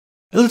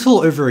A little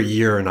over a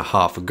year and a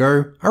half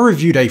ago, I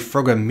reviewed a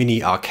Frogger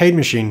mini arcade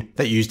machine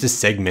that used a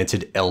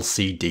segmented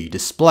LCD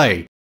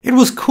display. It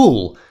was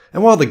cool,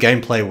 and while the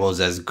gameplay was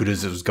as good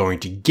as it was going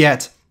to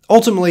get,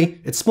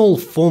 ultimately, its small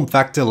form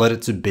factor led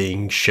it to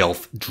being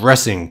shelf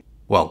dressing.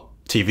 Well,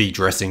 TV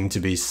dressing to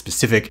be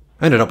specific.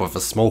 I ended up with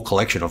a small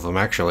collection of them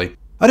actually.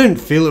 I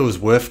didn't feel it was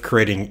worth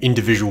creating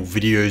individual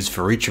videos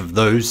for each of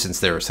those since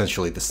they're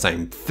essentially the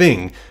same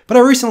thing, but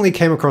I recently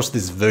came across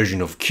this version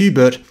of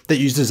Bert that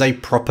uses a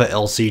proper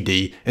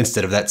LCD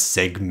instead of that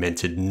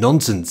segmented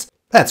nonsense.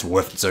 That's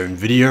worth its own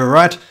video,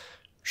 right?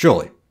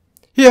 Surely.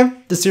 Here,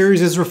 the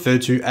series is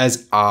referred to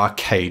as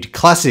Arcade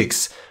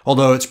Classics,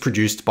 although it's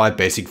produced by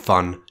Basic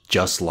Fun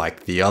just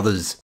like the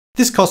others.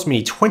 This cost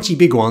me 20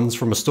 big ones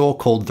from a store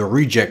called The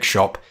Reject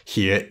Shop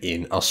here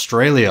in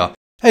Australia.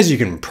 As you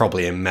can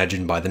probably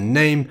imagine by the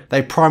name,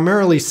 they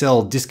primarily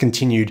sell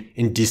discontinued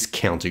and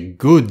discounted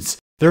goods.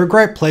 They're a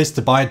great place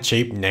to buy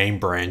cheap name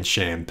brand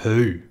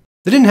shampoo.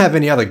 They didn't have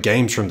any other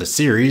games from the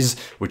series,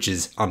 which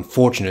is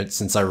unfortunate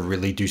since I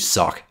really do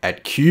suck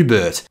at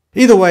Bert.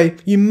 Either way,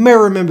 you may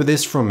remember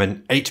this from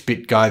an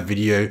 8-bit guy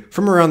video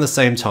from around the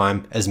same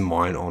time as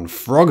mine on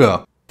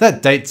Frogger.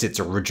 That dates its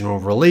original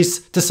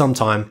release to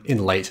sometime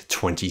in late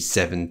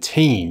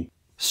 2017.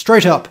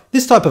 Straight up,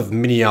 this type of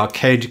mini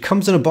arcade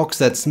comes in a box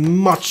that's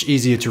much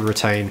easier to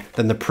retain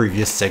than the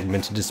previous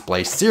segmented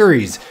display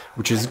series,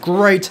 which is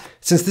great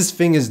since this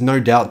thing is no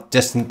doubt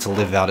destined to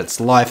live out its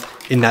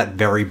life in that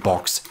very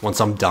box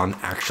once I'm done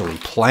actually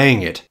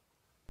playing it.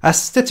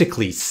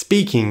 Aesthetically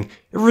speaking,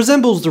 it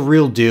resembles the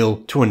real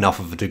deal to enough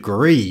of a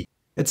degree.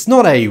 It's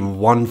not a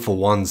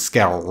one-for-one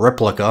scale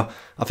replica.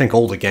 I think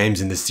all the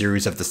games in this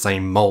series have the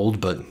same mold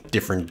but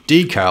different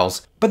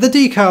decals, but the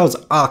decals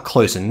are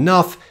close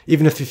enough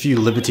even if a few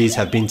liberties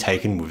have been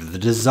taken with the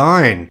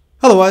design.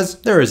 Otherwise,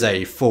 there is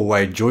a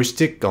 4-way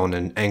joystick on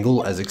an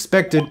angle as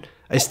expected,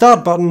 a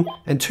start button,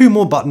 and 2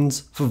 more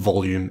buttons for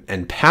volume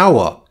and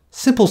power.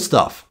 Simple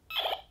stuff.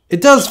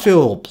 It does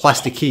feel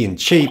plasticky and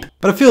cheap,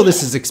 but I feel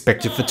this is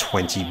expected for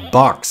 20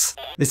 bucks.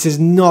 This is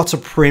not a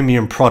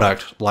premium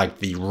product like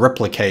the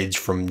Replicades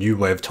from New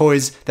Wave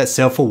Toys that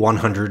sell for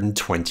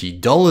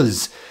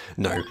 $120.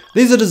 No,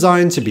 these are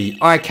designed to be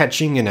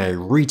eye-catching in a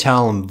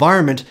retail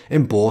environment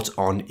and bought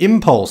on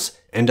impulse,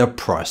 and are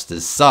priced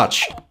as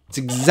such. It's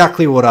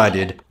exactly what I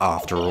did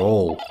after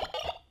all.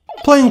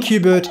 Playing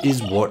Bert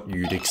is what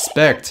you'd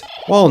expect.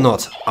 While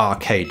not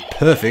arcade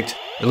perfect,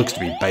 it looks to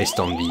be based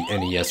on the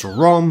NES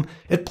ROM,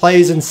 it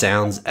plays and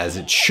sounds as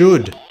it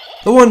should.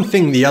 The one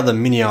thing the other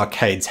mini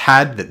arcades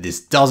had that this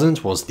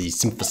doesn't was the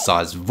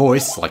synthesized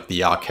voice like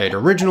the arcade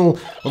original,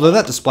 although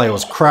that display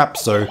was crap,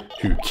 so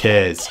who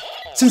cares.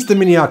 Since the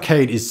mini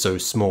arcade is so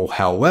small,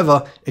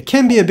 however, it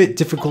can be a bit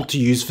difficult to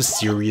use for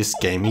serious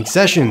gaming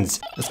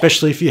sessions,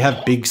 especially if you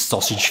have big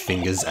sausage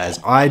fingers as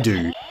I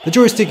do. The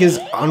joystick is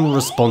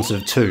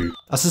unresponsive too.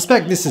 I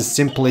suspect this is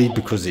simply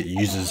because it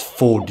uses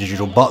 4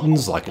 digital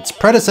buttons like its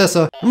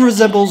predecessor and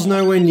resembles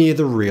nowhere near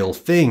the real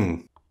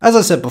thing. As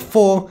I said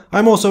before,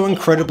 I'm also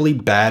incredibly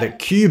bad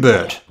at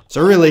Bert,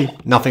 so really,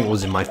 nothing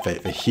was in my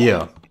favour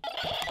here.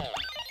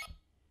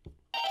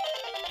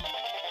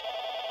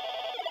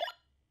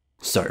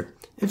 So,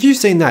 if you've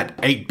seen that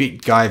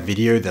 8-bit guy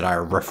video that I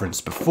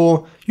referenced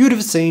before, you would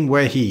have seen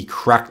where he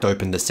cracked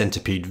open the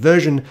centipede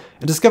version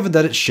and discovered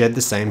that it shared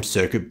the same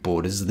circuit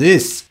board as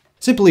this.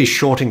 Simply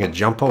shorting a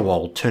jumper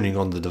while turning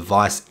on the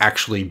device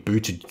actually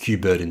booted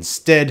Bert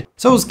instead,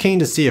 so I was keen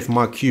to see if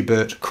my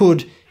Bert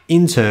could,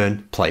 in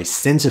turn, play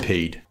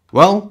centipede.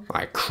 Well,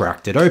 I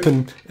cracked it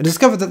open and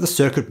discovered that the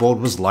circuit board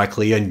was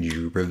likely a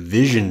new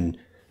revision.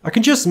 I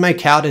can just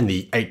make out in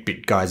the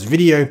 8-bit guy's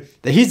video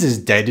that his is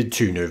dated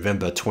to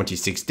November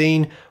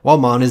 2016, while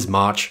mine is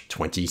March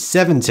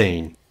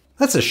 2017.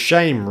 That's a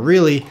shame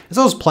really, as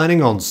I was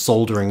planning on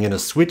soldering in a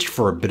switch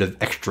for a bit of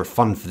extra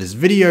fun for this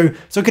video,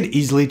 so I could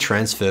easily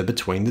transfer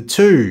between the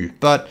two,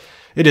 but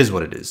it is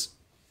what it is.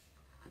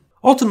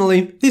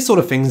 Ultimately, these sort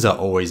of things are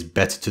always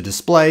better to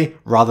display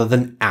rather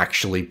than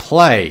actually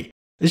play.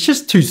 It's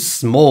just too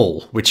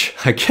small, which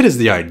I get is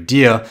the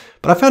idea,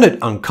 but I found it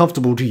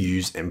uncomfortable to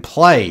use and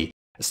play.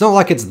 It's not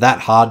like it's that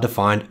hard to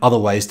find other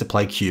ways to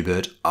play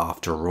Bert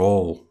after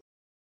all.